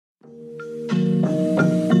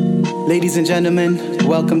Ladies and gentlemen,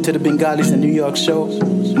 welcome to the Bengalis in New York show.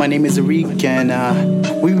 My name is Arik, and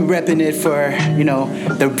we be repping it for,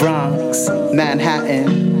 the Bronx,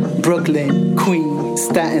 Manhattan, Brooklyn, Queens,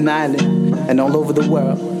 Staten Island, and all over the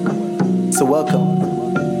world. So welcome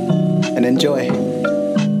and enjoy.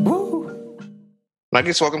 Woo!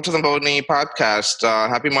 Nuggies, welcome to the Bodney podcast.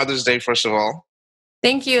 Happy Mother's Day, first of all.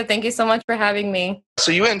 Thank you. Thank you so much for having me.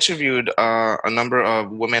 So you interviewed a number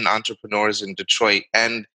of women entrepreneurs in Detroit,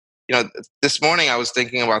 and this morning I was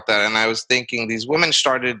thinking about that, and I was thinking these women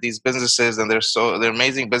started these businesses, and they're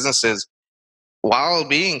amazing businesses, while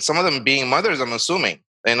some of them being mothers, I'm assuming,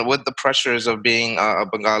 and with the pressures of being a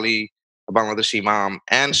Bangladeshi mom,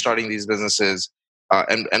 and starting these businesses,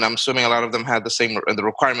 and I'm assuming a lot of them had the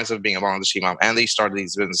requirements of being a Bangladeshi mom, and they started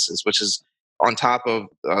these businesses, which is on top of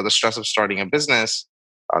the stress of starting a business.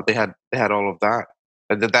 They had all of that.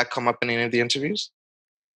 Did that come up in any of the interviews?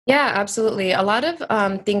 Yeah, absolutely. A lot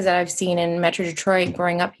of things that I've seen in Metro Detroit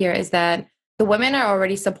growing up here is that the women are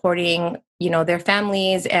already supporting, their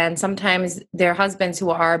families and sometimes their husbands who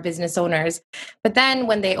are business owners. But then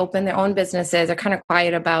when they open their own businesses, they're kind of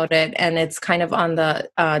quiet about it, and it's kind of on the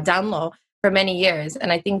down low for many years.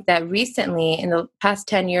 And I think that recently, in the past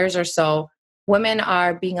 10 years or so, women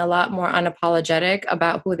are being a lot more unapologetic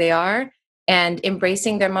about who they are and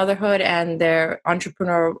embracing their motherhood and their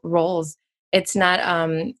entrepreneur roles. It's not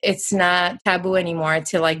taboo anymore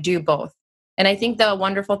to do both. And I think the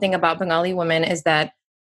wonderful thing about Bengali women is that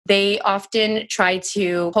they often try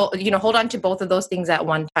to hold on to both of those things at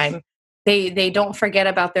one time. They don't forget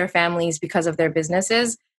about their families because of their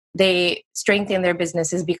businesses. They strengthen their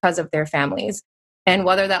businesses because of their families. And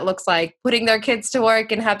whether that looks like putting their kids to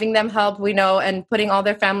work and having them help, and putting all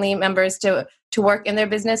their family members to work in their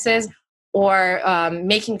businesses, or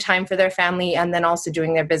making time for their family and then also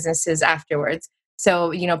doing their businesses afterwards.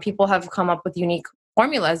 So, people have come up with unique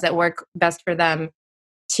formulas that work best for them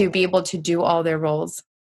to be able to do all their roles.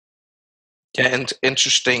 Yeah, and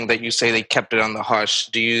interesting that you say they kept it on the hush.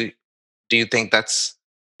 Do you think that's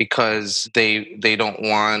because they don't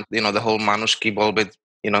want, the whole Manushki Bolbit,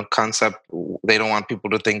 concept? They don't want people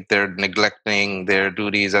to think they're neglecting their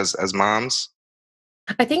duties as moms?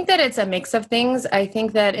 I think that it's a mix of things. I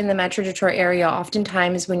think that in the Metro Detroit area,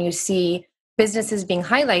 oftentimes when you see businesses being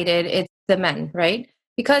highlighted, it's the men, right?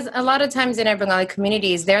 Because a lot of times in our Bengali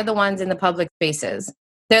communities, they're the ones in the public spaces.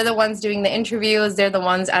 They're the ones doing the interviews. They're the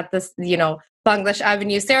ones at the, Bangladesh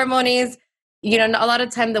Avenue ceremonies. A lot of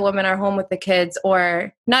time the women are home with the kids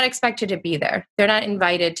or not expected to be there. They're not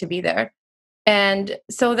invited to be there. And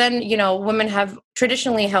so then, women have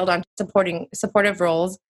traditionally held on to supportive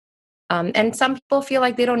roles. And some people feel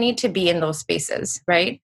like they don't need to be in those spaces,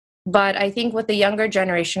 right? But I think with the younger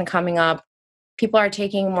generation coming up, people are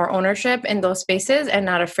taking more ownership in those spaces and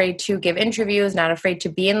not afraid to give interviews, not afraid to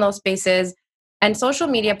be in those spaces. And social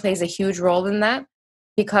media plays a huge role in that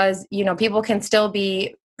because, people can still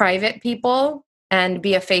be private people and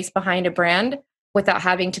be a face behind a brand without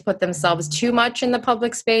having to put themselves too much in the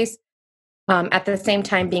public space, at the same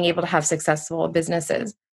time being able to have successful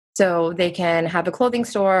businesses. So they can have a clothing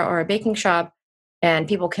store or a baking shop and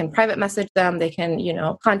people can private message them. They can,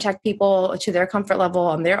 contact people to their comfort level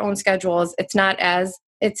on their own schedules. It's not as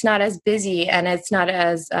busy and it's not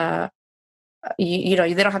as, they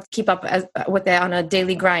don't have to keep up with that on a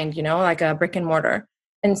daily grind, like a brick and mortar.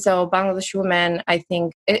 And so Bangladeshi women, I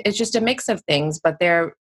think it's just a mix of things, but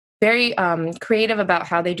they're very creative about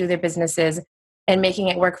how they do their businesses and making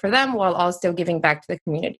it work for them while also giving back to the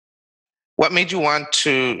community. What made you want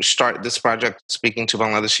to start this project, speaking to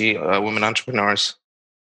Bangladeshi women entrepreneurs?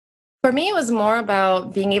 For me, it was more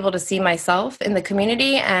about being able to see myself in the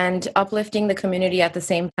community and uplifting the community at the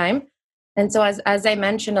same time. And so, as I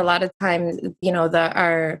mentioned, a lot of times,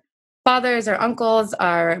 our fathers, our uncles,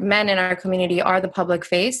 our men in our community are the public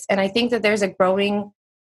face. And I think that there's a growing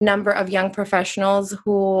number of young professionals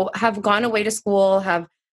who have gone away to school, have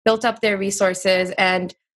built up their resources,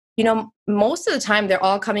 and most of the time they're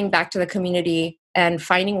all coming back to the community and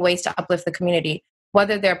finding ways to uplift the community,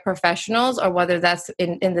 whether they're professionals or whether that's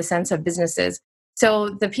in the sense of businesses. So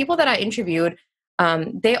the people that I interviewed,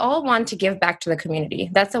 they all want to give back to the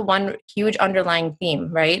community. That's one huge underlying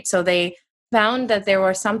theme, right? So they found that there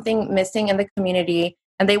was something missing in the community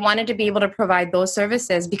and they wanted to be able to provide those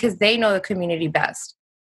services because they know the community best.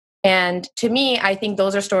 And to me, I think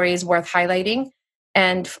those are stories worth highlighting.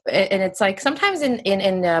 And it's like sometimes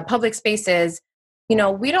in public spaces, we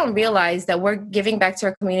don't realize that we're giving back to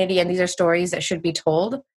our community and these are stories that should be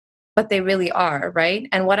told, but they really are, right?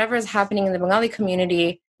 And whatever is happening in the Bengali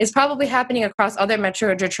community is probably happening across other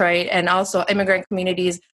Metro Detroit and also immigrant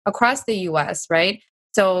communities across the US, right?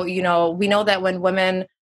 So, we know that when women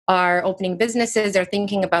are opening businesses, they're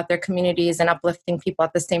thinking about their communities and uplifting people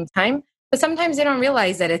at the same time. But sometimes they don't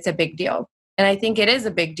realize that it's a big deal. And I think it is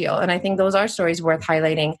a big deal. And I think those are stories worth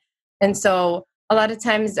highlighting. And so a lot of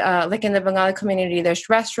times, like in the Bengali community, there's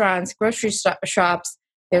restaurants, grocery shops,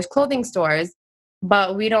 there's clothing stores,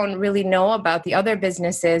 but we don't really know about the other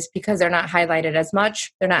businesses because they're not highlighted as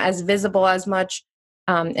much. They're not as visible as much.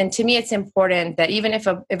 And to me, it's important that even if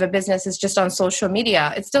a business is just on social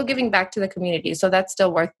media, it's still giving back to the community. So that's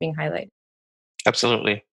still worth being highlighted.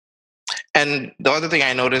 Absolutely. And the other thing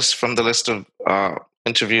I noticed from the list of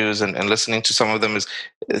interviews and listening to some of them is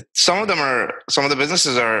some of the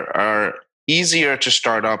businesses are easier to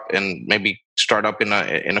start up and maybe start up in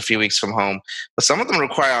a few weeks from home, but some of them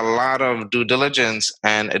require a lot of due diligence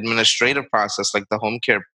and administrative process, like the home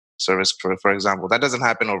care service, for example. That doesn't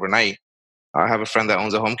happen overnight. I have a friend that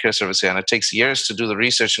owns a home care service here, and it takes years to do the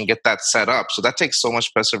research and get that set up. So that takes so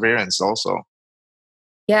much perseverance, also.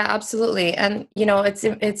 Yeah, absolutely. And it's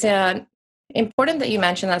important that you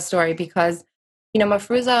mentioned that story because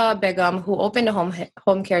Mafruza Begum, who opened a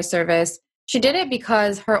home care service, she did it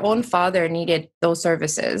because her own father needed those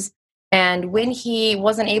services. And when he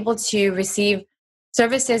wasn't able to receive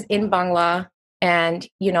services in Bangla, and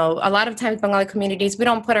a lot of times Bengali communities, we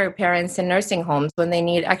don't put our parents in nursing homes when they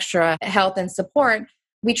need extra health and support.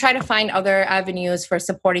 We try to find other avenues for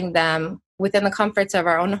supporting them within the comforts of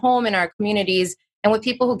our own home and our communities and with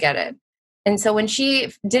people who get it. And so when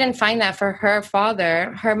she didn't find that for her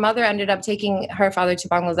father, her mother ended up taking her father to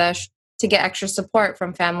Bangladesh to get extra support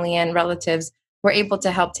from family and relatives who were able to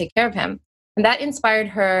help take care of him. And that inspired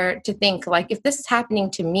her to think, like, if this is happening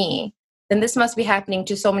to me, then this must be happening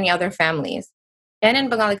to so many other families. And in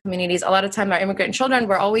Bengali communities, a lot of time our immigrant children,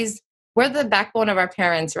 we're the backbone of our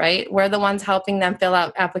parents, right? We're the ones helping them fill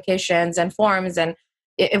out applications and forms. And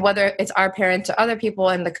whether it's our parents or other people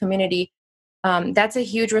in the community, that's a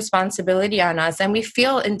huge responsibility on us. And we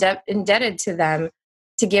feel indebted to them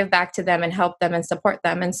to give back to them and help them and support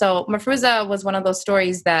them. And so Mafruza was one of those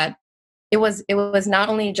stories that it was not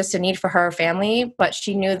only just a need for her family, but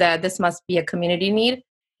she knew that this must be a community need.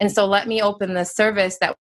 And so let me open this service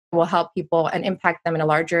that will help people and impact them in a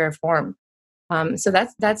larger form. So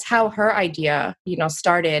that's how her idea,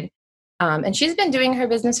 started. And she's been doing her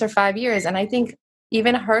business for 5 years. And I think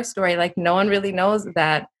even her story, like no one really knows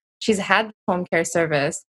that she's had home care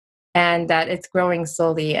service and that it's growing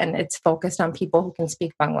slowly and it's focused on people who can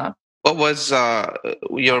speak Bangla. What was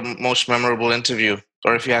your most memorable interview,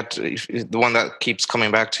 or if you had the one that keeps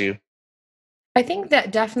coming back to you? I think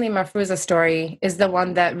that definitely Mafruza's story is the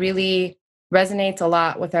one that really resonates a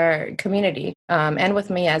lot with our community and with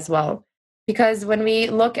me as well. Because when we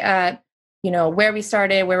look at, where we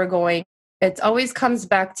started, where we're going, it always comes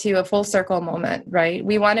back to a full circle moment, right?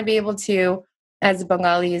 We want to be able to, as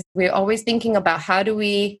Bengalis, we're always thinking about how do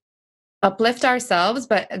we uplift ourselves,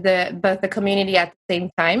 but the community at the same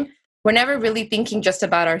time. We're never really thinking just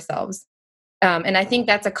about ourselves. And I think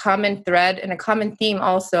that's a common thread and a common theme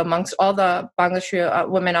also amongst all the Bangladeshi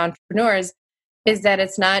women entrepreneurs is that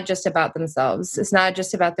it's not just about themselves. It's not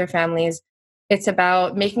just about their families. It's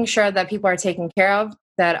about making sure that people are taken care of,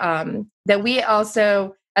 that we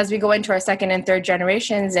also, as we go into our second and third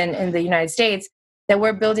generations in the United States, that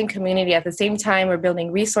we're building community at the same time. We're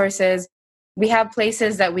building resources. We have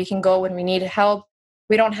places that we can go when we need help.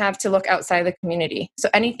 We don't have to look outside the community. So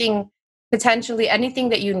potentially anything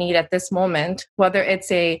that you need at this moment, whether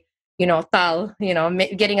it's a, tal,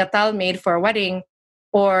 getting a tal made for a wedding,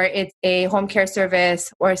 or it's a home care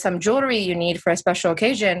service or some jewelry you need for a special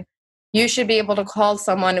occasion, you should be able to call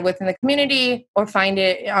someone within the community or find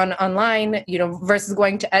it online, versus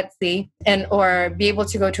going to Etsy or be able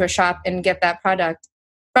to go to a shop and get that product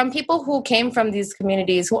from people who came from these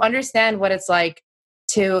communities, who understand what it's like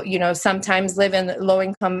to, sometimes live in low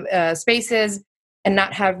income spaces and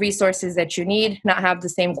not have resources that you need, not have the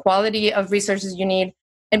same quality of resources you need,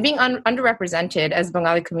 and being underrepresented as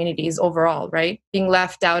Bengali communities overall, right? Being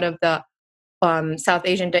left out of the South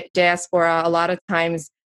Asian diaspora. A lot of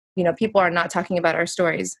times, people are not talking about our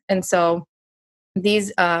stories. And so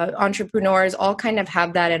these entrepreneurs all kind of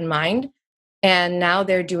have that in mind. And now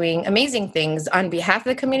they're doing amazing things on behalf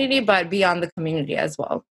of the community, but beyond the community as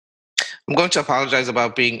well. I'm going to apologize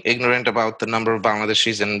about being ignorant about the number of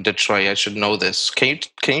Bangladeshis in Detroit. I should know this. Can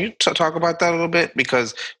you talk about that a little bit?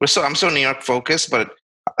 Because I'm so New York focused, but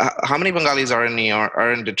how many Bengalis are in New York,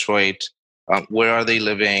 are in Detroit? Where are they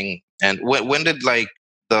living? And when did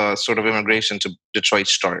the sort of immigration to Detroit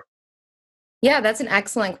start? Yeah, that's an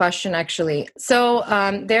excellent question, actually. So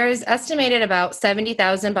there's estimated about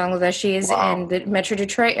 70,000 Bangladeshis in the Metro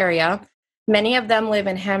Detroit area. Many of them live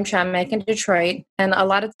in Hamtramck and Detroit. And a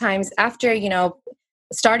lot of times after,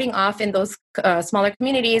 starting off in those smaller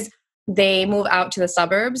communities, they move out to the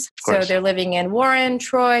suburbs. So they're living in Warren,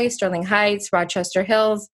 Troy, Sterling Heights, Rochester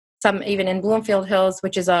Hills, some even in Bloomfield Hills,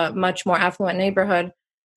 which is a much more affluent neighborhood.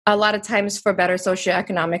 A lot of times for better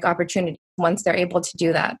socioeconomic opportunities once they're able to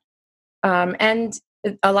do that. And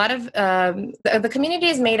a lot of the community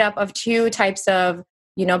is made up of two types of,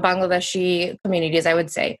 Bangladeshi communities, I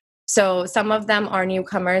would say. So some of them are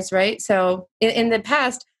newcomers, right? So in the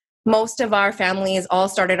past, most of our families all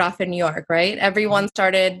started off in New York, right? Everyone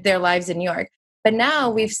started their lives in New York. But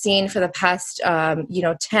now we've seen for the past,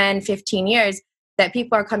 10, 15 years that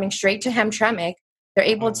people are coming straight to Hamtramck. They're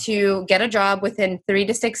able to get a job within 3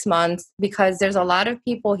 to 6 months because there's a lot of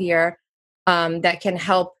people here that can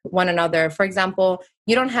help one another. For example,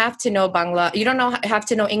 you don't have to know Bangla. You don't have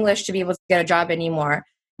to know English to be able to get a job anymore.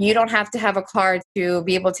 You don't have to have a car to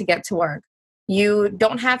be able to get to work. You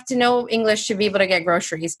don't have to know English to be able to get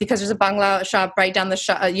groceries because there's a Bangla shop right down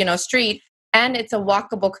the street, and it's a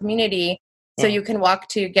walkable community, so you can walk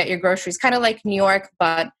to get your groceries. Kind of like New York,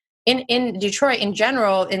 but in Detroit in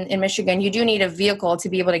general, in Michigan, you do need a vehicle to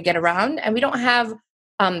be able to get around, and we don't have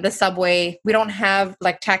the subway. We don't have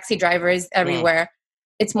like taxi drivers everywhere.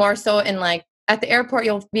 It's more so in like at the airport,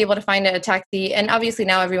 you'll be able to find a taxi. And obviously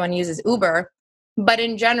now everyone uses Uber. But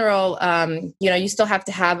in general, you still have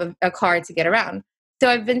to have a car to get around. So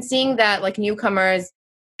I've been seeing that like newcomers,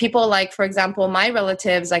 people like, for example, my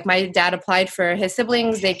relatives, like my dad applied for his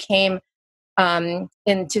siblings. They came in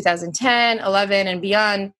 2010, 11 and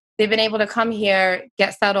beyond. They've been able to come here,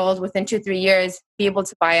 get settled within 2-3 years, be able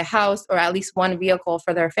to buy a house or at least one vehicle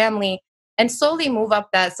for their family and slowly move up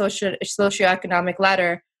that socioeconomic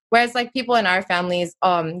ladder. Whereas like people in our families,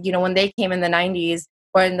 when they came in the 90s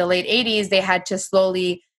or in the late 80s, they had to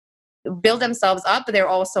slowly build themselves up, but they're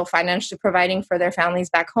also financially providing for their families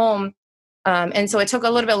back home. And so it took a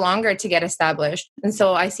little bit longer to get established. And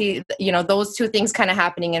so I see, those two things kind of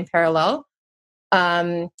happening in parallel.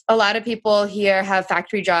 A lot of people here have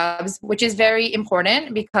factory jobs, which is very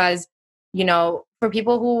important because, for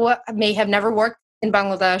people who may have never worked in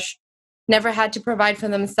Bangladesh, never had to provide for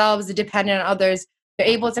themselves, dependent on others, they're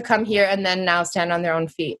able to come here and then now stand on their own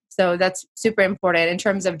feet. So that's super important in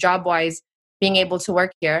terms of job-wise, being able to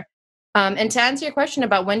work here. And to answer your question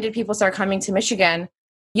about when did people start coming to Michigan,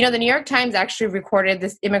 the New York Times actually recorded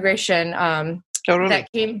this immigration that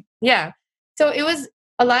came. Yeah. So it was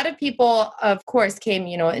a lot of people, of course, came,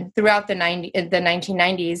 throughout the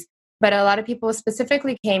 1990s, but a lot of people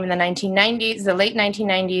specifically came in the 1990s, the late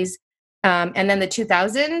 1990s, and then the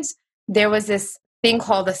 2000s. There was this thing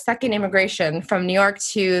called the second immigration from New York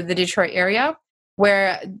to the Detroit area,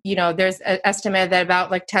 where, there's an estimate that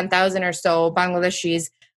about like 10,000 or so Bangladeshis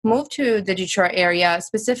moved to the Detroit area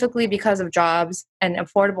specifically because of jobs and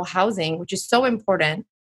affordable housing, which is so important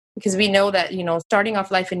because we know that, starting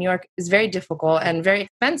off life in New York is very difficult and very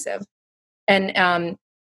expensive. And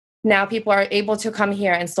now people are able to come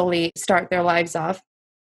here and slowly start their lives off.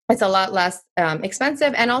 It's a lot less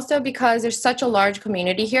expensive. And also because there's such a large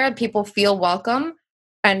community here, people feel welcome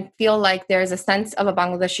and feel like there's a sense of a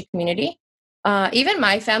Bangladeshi community. Even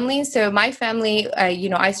my family. So my family,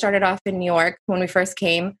 I started off in New York when we first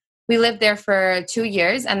came. We lived there for 2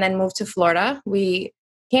 years and then moved to Florida. We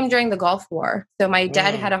came during the Gulf War. So my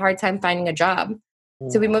dad had a hard time finding a job.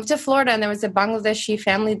 So we moved to Florida and there was a Bangladeshi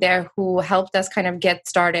family there who helped us kind of get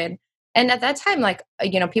started. And at that time, like,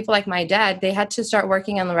 people like my dad, they had to start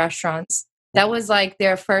working in the restaurants. That was like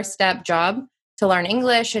their first step job to learn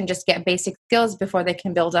English and just get basic skills before they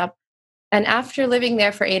can build up. And after living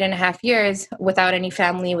there for 8.5 years without any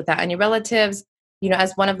family, without any relatives,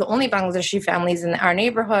 as one of the only Bangladeshi families in our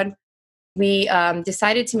neighborhood, we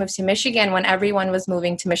decided to move to Michigan when everyone was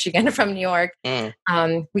moving to Michigan from New York. It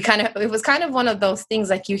was kind of one of those things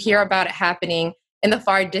like you hear about it happening in the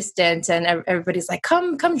far distance and everybody's like,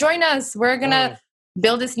 come join us. We're going to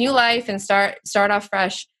build this new life and start off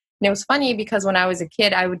fresh. And it was funny because when I was a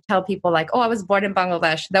kid, I would tell people like, oh, I was born in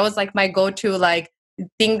Bangladesh. That was like my go-to like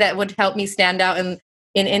thing that would help me stand out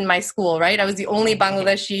in my school, right? I was the only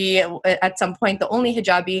Bangladeshi at some point, the only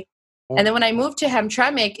hijabi. And then when I moved to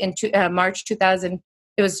Hamtramck in March 2000,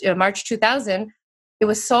 it was March 2000, it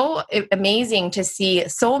was so amazing to see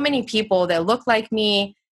so many people that look like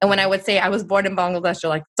me. And when I would say I was born in Bangladesh, they're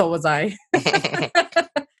like, so was I.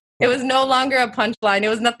 It was no longer a punchline. It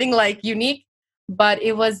was nothing like unique, but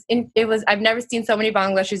I've never seen so many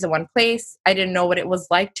Bangladeshis in one place. I didn't know what it was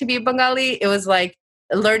like to be Bengali. It was like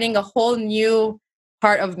learning a whole new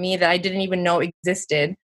part of me that I didn't even know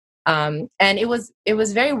existed. And it was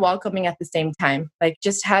very welcoming at the same time, like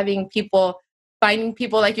just having people, finding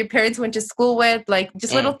people like your parents went to school with, like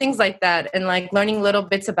just little things like that. And like learning little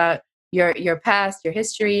bits about your past, your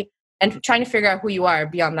history, and trying to figure out who you are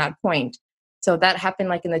beyond that point. So that happened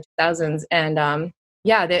like in the 2000s, and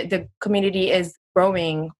yeah, the community is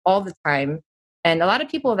growing all the time, and a lot of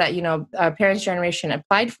people that our parents' generation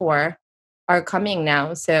applied for are coming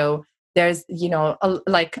now. So there's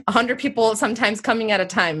like 100 people sometimes coming at a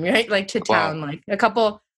time, right? Like to town, Wow. like a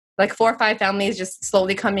couple, like 4 or 5 families just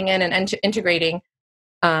slowly coming in and integrating.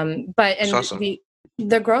 But It's and awesome.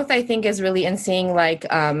 the growth I think is really in seeing like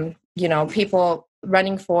people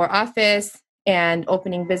running for office and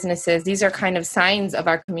opening businesses. These are kind of signs of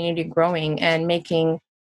our community growing and making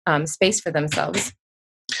space for themselves.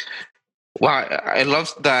 Wow, I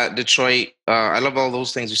love that Detroit. I love all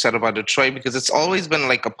those things you said about Detroit because it's always been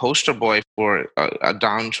like a poster boy for a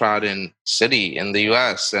downtrodden city in the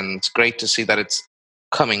U.S. And it's great to see that it's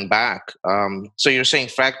coming back. So you're saying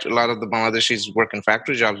a lot of the Bangladeshis work in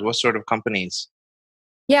factory jobs. What sort of companies?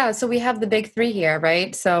 Yeah, so we have the big three here,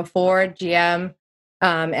 right? So Ford, GM,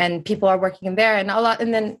 and people are working in there, and a lot.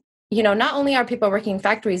 And then not only are people working in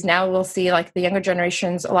factories now, we'll see like the younger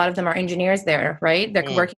generations. A lot of them are engineers there, right? They're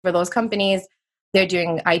Mm. working for those companies. They're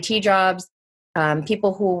doing IT jobs.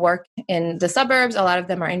 People who work in the suburbs, a lot of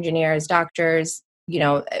them are engineers, doctors.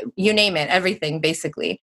 You name it, everything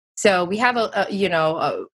basically. So we have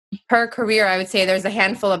per career, I would say there's a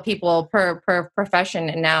handful of people per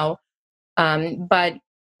profession now. But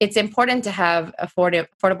it's important to have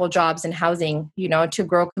affordable jobs and housing, to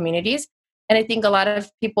grow communities. And I think a lot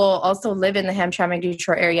of people also live in the Hamtramck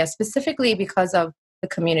Detroit area specifically because of the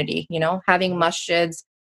community, having masjids,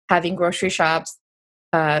 having grocery shops.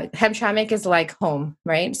 Hamtramck is like home,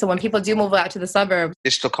 right? So when people do move out to the suburbs, They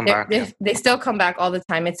still come they back. Yeah. they they still come back all the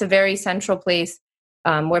time. It's a very central place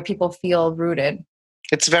where people feel rooted.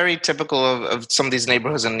 It's very typical of some of these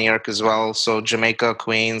neighborhoods in New York as well. So Jamaica,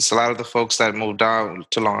 Queens, a lot of the folks that moved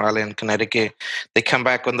out to Long Island, Connecticut, they come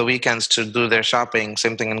back on the weekends to do their shopping.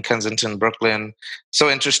 Same thing in Kensington, Brooklyn. So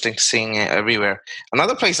interesting seeing it everywhere.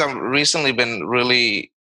 Another place I've recently been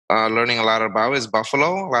really learning a lot about is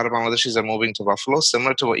Buffalo. A lot of Bangladeshis are moving to Buffalo,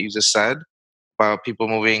 similar to what you just said about people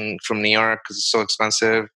moving from New York because it's so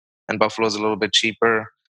expensive and Buffalo's a little bit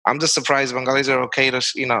cheaper. I'm just surprised Bengalis are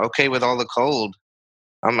okay with all the cold.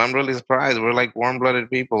 I'm really surprised. We're like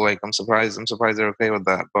warm-blooded people. Like I'm surprised they're okay with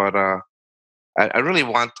that. But I really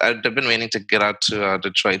want. I've been waiting to get out to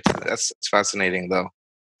Detroit. It's fascinating, though.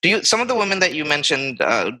 Do you? Some of the women that you mentioned.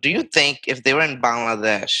 Do you think if they were in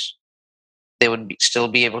Bangladesh, still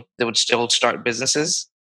be able? They would still start businesses?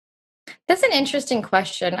 That's an interesting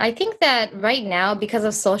question. I think that right now, because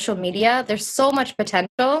of social media, there's so much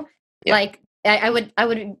potential. Yeah. Like I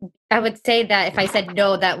would say that if I said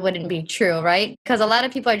no, that wouldn't be true, right? Because a lot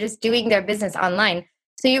of people are just doing their business online.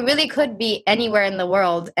 So you really could be anywhere in the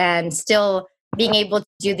world and still being able to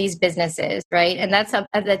do these businesses, right? And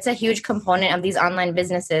that's a huge component of these online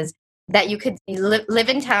businesses that you could live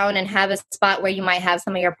in town and have a spot where you might have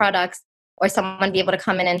some of your products or someone be able to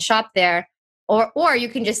come in and shop there, or you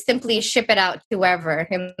can just simply ship it out to wherever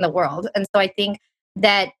in the world. And so I think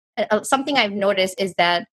that something I've noticed is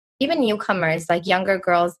that even newcomers, like younger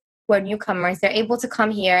girls who are newcomers, they're able to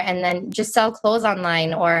come here and then just sell clothes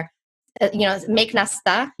online or make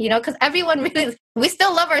nasta, because everyone really, we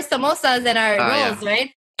still love our samosas and our Yeah. rolls,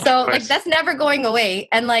 right? Of So like course. that's never going away.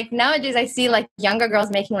 And like nowadays I see like younger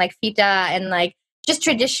girls making like fita and like just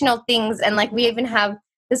traditional things. And like we even have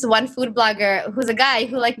this one food blogger who's a guy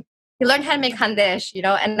who like he learned how to make handesh,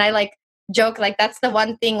 and I like joke like that's the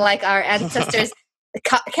one thing like our ancestors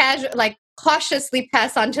casual like cautiously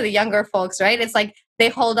pass on to the younger folks, right? It's like they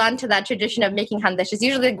hold on to that tradition of making handesh. It's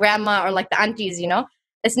usually the grandma or like the aunties,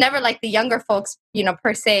 it's never like the younger folks,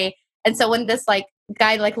 per se. And so when this like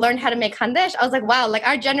guy like learned how to make handesh, I was like, wow, like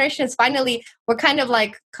our generation is finally, we're kind of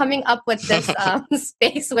like coming up with this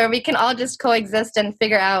space where we can all just coexist and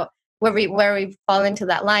figure out where we fall into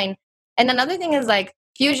that line. And another thing is like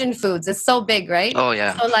fusion foods is so big, right? Oh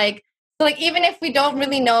yeah. So like even if we don't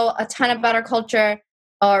really know a ton about our culture,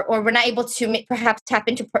 or we're not able to perhaps tap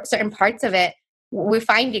into certain parts of it, we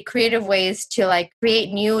find creative ways to like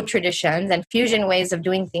create new traditions and fusion ways of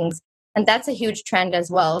doing things, and that's a huge trend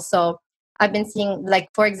as well. So I've been seeing, like,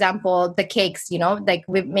 for example, the cakes, like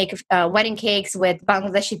we make wedding cakes with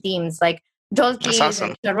Bangladeshi themes, like That's jolkis awesome.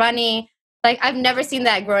 and sharani. Like I've never seen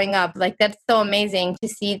that growing up. Like that's so amazing to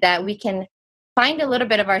see that we can find a little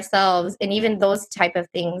bit of ourselves in even those type of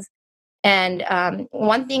things. And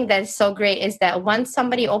one thing that is so great is that once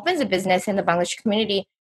somebody opens a business in the Bangladeshi community,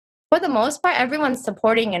 for the most part, everyone's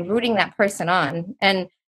supporting and rooting that person on. And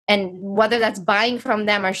whether that's buying from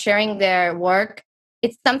them or sharing their work,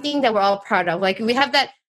 it's something that we're all proud of. Like we have that,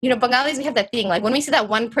 Bengalis, we have that thing. Like when we see that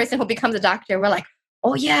one person who becomes a doctor, we're like,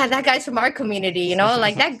 oh yeah, that guy's from our community,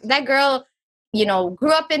 like that girl,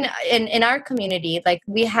 grew up in our community. Like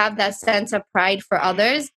we have that sense of pride for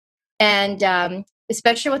others. And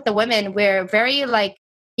especially with the women, we're very like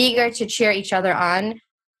eager to cheer each other on.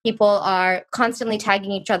 People are constantly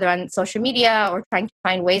tagging each other on social media or trying to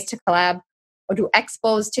find ways to collab or do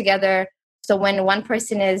expos together. So when one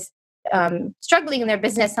person is struggling in their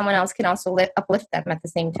business, someone else can also uplift them at the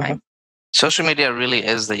same time. Social media really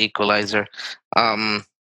is the equalizer. Um,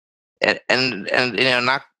 and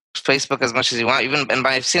not Facebook as much as you want. Even and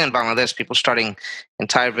I've seen in Bangladesh people starting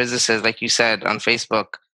entire businesses, like you said, on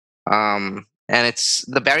Facebook. And it's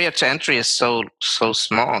the barrier to entry is so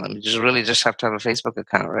small. I mean, you really just have to have a Facebook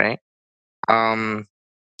account, right? Um,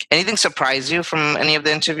 Anything surprise you from any of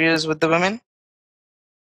the interviews with the women?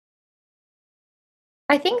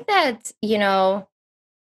 I think that, I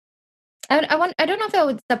don't know if it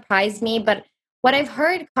would surprise me, but what I've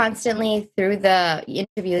heard constantly through the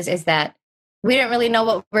interviews is that we didn't really know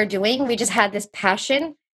what we're doing. We just had this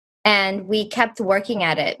passion and we kept working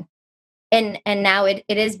at it. And now it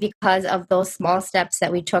is because of those small steps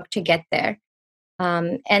that we took to get there.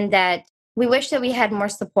 And that we wish that we had more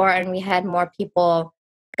support and we had more people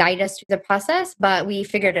guide us through the process, but we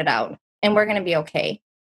figured it out and we're going to be okay.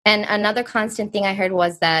 And another constant thing I heard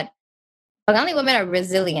was that Bengali women are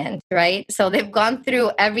resilient, right? So they've gone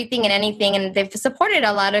through everything and anything, and they've supported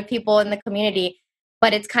a lot of people in the community.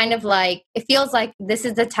 But it's kind of like, it feels like this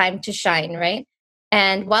is the time to shine, right?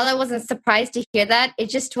 And while I wasn't surprised to hear that, it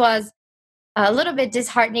just was a little bit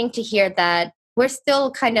disheartening to hear that we're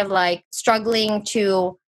still kind of like struggling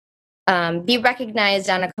to be recognized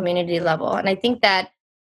on a community level. And I think that,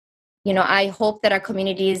 I hope that our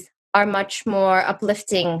communities are much more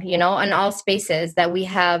uplifting, in all spaces, that we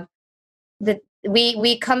have that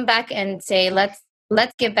we come back and say let's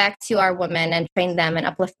give back to our women and train them and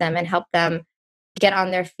uplift them and help them get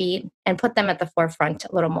on their feet and put them at the forefront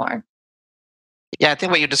a little more. Yeah, I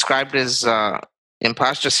think what you described is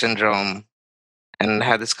imposter syndrome, and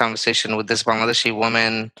had this conversation with this Bangladeshi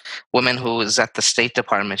woman who is at the State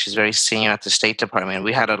Department. She's very senior at the State Department.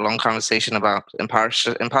 We had a long conversation about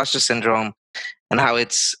imposter syndrome and how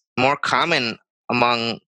it's more common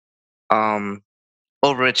among um,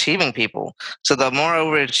 overachieving people. So the more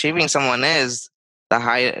overachieving someone is, the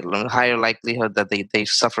higher likelihood that they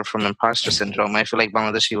suffer from imposter syndrome. I feel like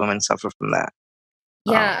Bangladeshi women suffer from that.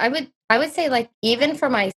 Yeah, I would say, like, even for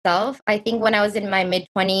myself, I think when I was in my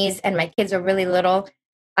mid-20s and my kids were really little,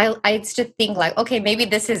 I used to think like, okay, maybe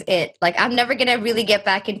this is it. Like I'm never gonna really get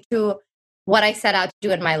back into what I set out to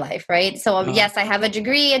do in my life, right? So yes, I have a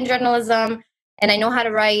degree in journalism and I know how to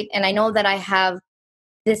write and I know that I have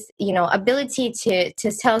this, ability to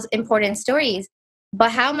tell important stories.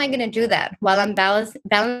 But how am I going to do that while I'm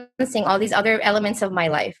balancing all these other elements of my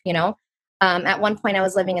life? At one point I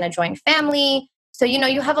was living in a joint family, so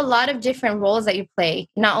you have a lot of different roles that you play.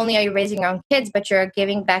 Not only are you raising your own kids, but you're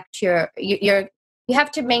giving back to you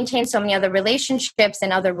have to maintain so many other relationships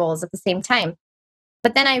and other roles at the same time.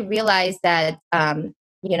 But then I realized that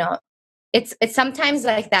you know it's sometimes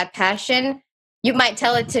like that passion, you might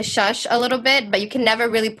tell it to shush a little bit, but you can never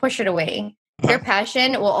really push it away. Your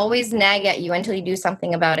passion will always nag at you until you do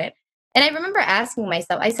something about it. And I remember asking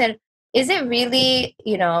myself, I said, is it really,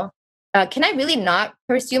 can I really not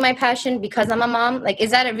pursue my passion because I'm a mom? Like,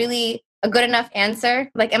 is that really a good enough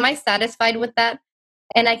answer? Like, am I satisfied with that?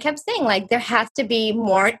 And I kept saying, like, there has to be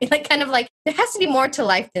more, like, kind of like, there has to be more to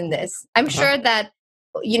life than this. I'm sure that,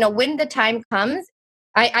 when the time comes,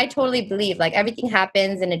 I totally believe like everything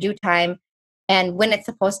happens in a due time and when it's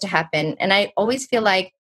supposed to happen. And I always feel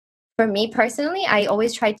like, for me personally, I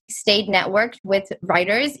always try to stay networked with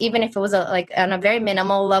writers, even if it was like on a very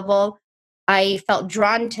minimal level. I felt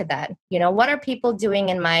drawn to that. What are people doing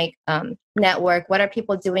in my network? What are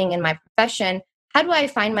people doing in my profession? How do I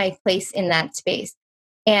find my place in that space?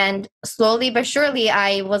 And slowly but surely,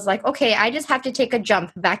 I was like, okay, I just have to take a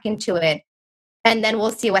jump back into it, and then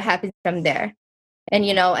we'll see what happens from there. And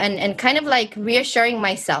and kind of like reassuring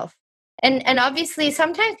myself. And obviously,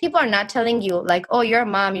 sometimes people are not telling you like, oh, you're a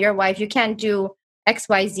mom, you're a wife, you can't do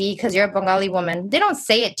XYZ because you're a Bengali woman. They don't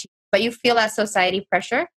say it to you, but you feel that society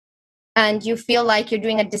pressure, and you feel like you're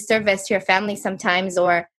doing a disservice to your family sometimes,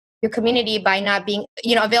 or your community, by not being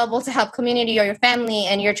available to help community or your family,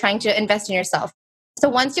 and you're trying to invest in yourself. So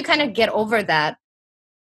once you kind of get over that,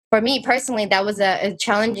 for me personally, that was a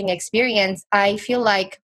challenging experience. I feel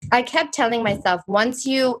like I kept telling myself,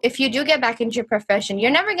 if you do get back into your profession, you're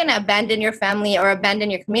never going to abandon your family or abandon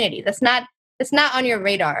your community. That's not on your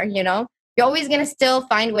radar. You're always going to still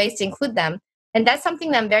find ways to include them. And that's something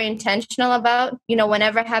that I'm very intentional about.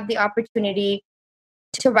 Whenever I have the opportunity,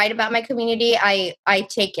 to write about my community, I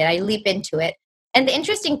take it, I leap into it. And the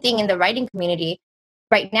interesting thing in the writing community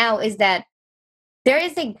right now is that there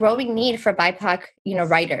is a growing need for BIPOC,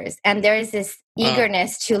 writers, and there is this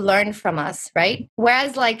eagerness to learn from us, right?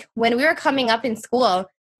 Whereas, like when we were coming up in school,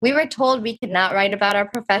 we were told we cannot write about our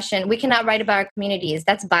profession, we cannot write about our communities.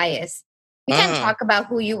 That's bias. You can't talk about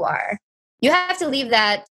who you are. You have to leave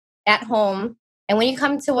that at home, and when you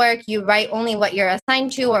come to work, you write only what you're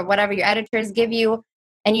assigned to or whatever your editors give you,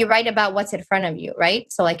 and you write about what's in front of you,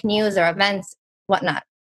 right? So like news or events, whatnot.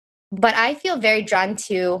 But I feel very drawn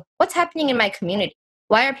to what's happening in my community.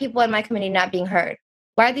 Why are people in my community not being heard?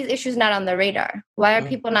 Why are these issues not on the radar? Why are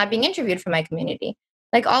people not being interviewed for my community?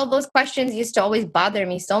 Like all those questions used to always bother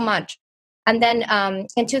me so much. And then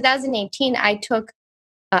in 2018,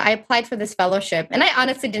 I applied for this fellowship, and I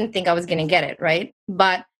honestly didn't think I was going to get it, right?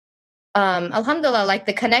 But alhamdulillah, like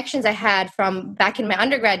the connections I had from back in my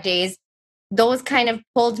undergrad days, those kind of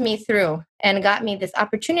pulled me through and got me this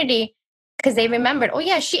opportunity because they remembered, oh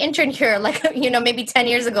yeah, she interned here like, maybe 10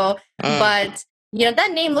 years ago, but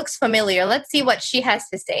that name looks familiar. Let's see what she has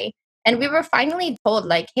to say. And we were finally told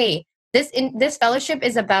like, hey, this fellowship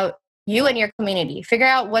is about you and your community. Figure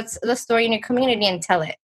out what's the story in your community and tell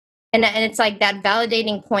it. And it's like that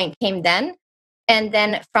validating point came then. And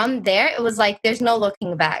then from there, it was like, there's no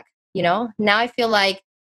looking back. Now I feel like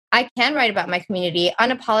I can write about my community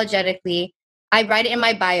unapologetically. I write it in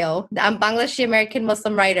my bio. I'm Bangladeshi American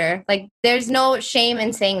Muslim writer. Like there's no shame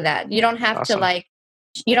in saying that. You don't have to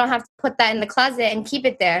you don't have to put that in the closet and keep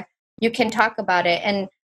it there. You can talk about it. And,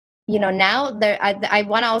 now I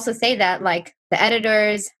want to also say that like the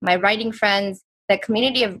editors, my writing friends, the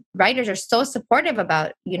community of writers are so supportive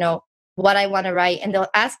about, what I want to write. And they'll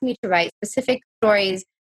ask me to write specific stories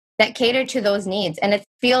that cater to those needs. And it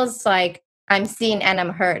feels like I'm seen and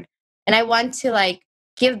I'm heard. And I want to like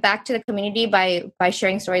give back to the community by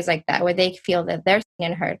sharing stories like that, where they feel that they're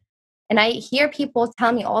seen and heard. And I hear people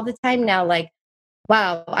tell me all the time now, like,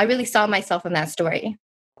 wow, I really saw myself in that story.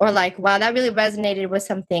 Or like, wow, that really resonated with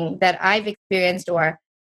something that I've experienced. Or,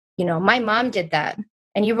 my mom did that.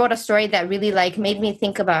 And you wrote a story that really like made me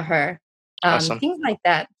think about her. Awesome. Things like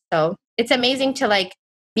that. So it's amazing to like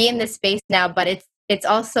be in this space now, but it's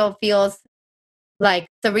also feels like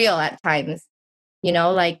surreal at times,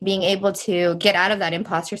 like being able to get out of that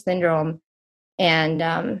imposter syndrome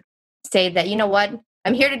and say that, you know what,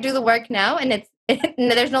 I'm here to do the work now. And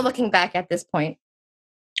there's no looking back at this point.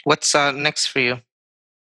 What's next for you?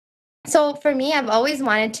 So for me, I've always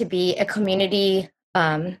wanted to be a community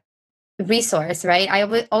resource, right?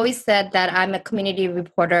 I always said that I'm a community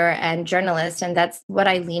reporter and journalist, and that's what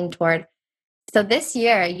I lean toward. So this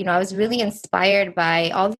year, I was really inspired by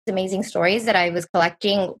all these amazing stories that I was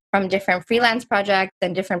collecting from different freelance projects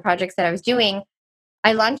and different projects that I was doing.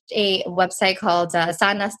 I launched a website called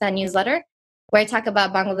Sa Nasta Newsletter, where I talk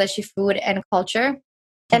about Bangladeshi food and culture.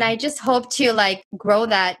 And I just hope to like grow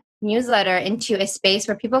that newsletter into a space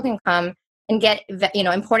where people can come and get,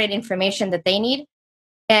 important information that they need.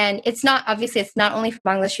 And it's not only for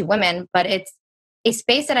Bangladeshi women, but it's a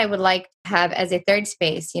space that I would like to have as a third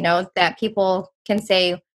space, that people can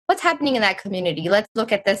say, what's happening in that community? Let's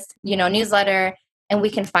look at this, newsletter, and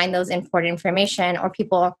we can find those important information or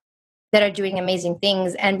people that are doing amazing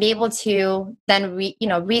things and be able to then,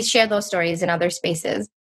 reshare those stories in other spaces.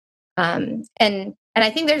 And I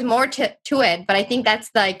think there's more to it, but I think that's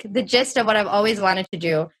like the gist of what I've always wanted to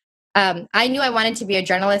do. I knew I wanted to be a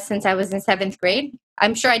journalist since I was in 7th grade.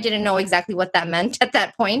 I'm sure I didn't know exactly what that meant at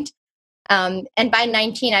that point. And by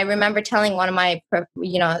 19, I remember telling one of my,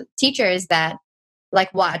 teachers that,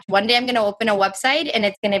 like, watch, one day I'm going to open a website and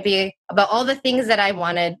it's going to be about all the things that I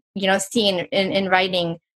wanted, seen in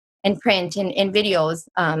writing and print and in videos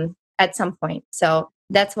at some point. So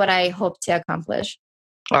that's what I hope to accomplish.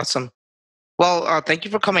 Awesome. Well, thank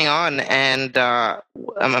you for coming on, and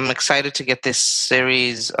I'm excited to get this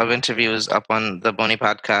series of interviews up on the Boni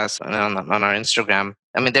podcast and on our Instagram.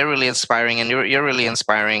 I mean, they're really inspiring, and you're really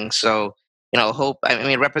inspiring. So,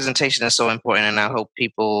 representation is so important, and I hope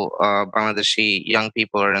people, Bangladeshi young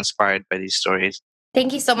people, are inspired by these stories.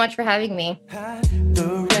 Thank you so much for having me.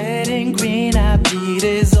 The red and green I bleed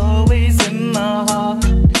is always in my heart.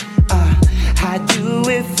 I do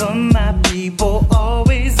it for my people,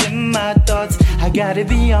 always in my thoughts. I gotta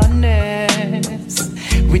be honest,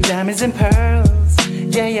 with diamonds and pearls,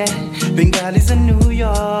 yeah. Bengalis in New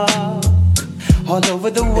York, all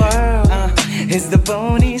over the world. It's the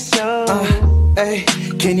Boni Show. Hey,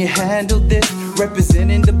 can you handle this?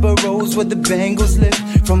 Representing the boroughs where the Bengals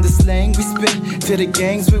live. From the slang we spit to the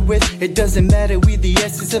gangs we with, it doesn't matter, we the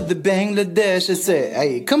essence of the Bangladesh. I said,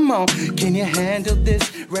 hey, come on, can you handle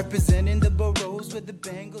this? Representing the boroughs where the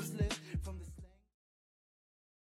Bengals live.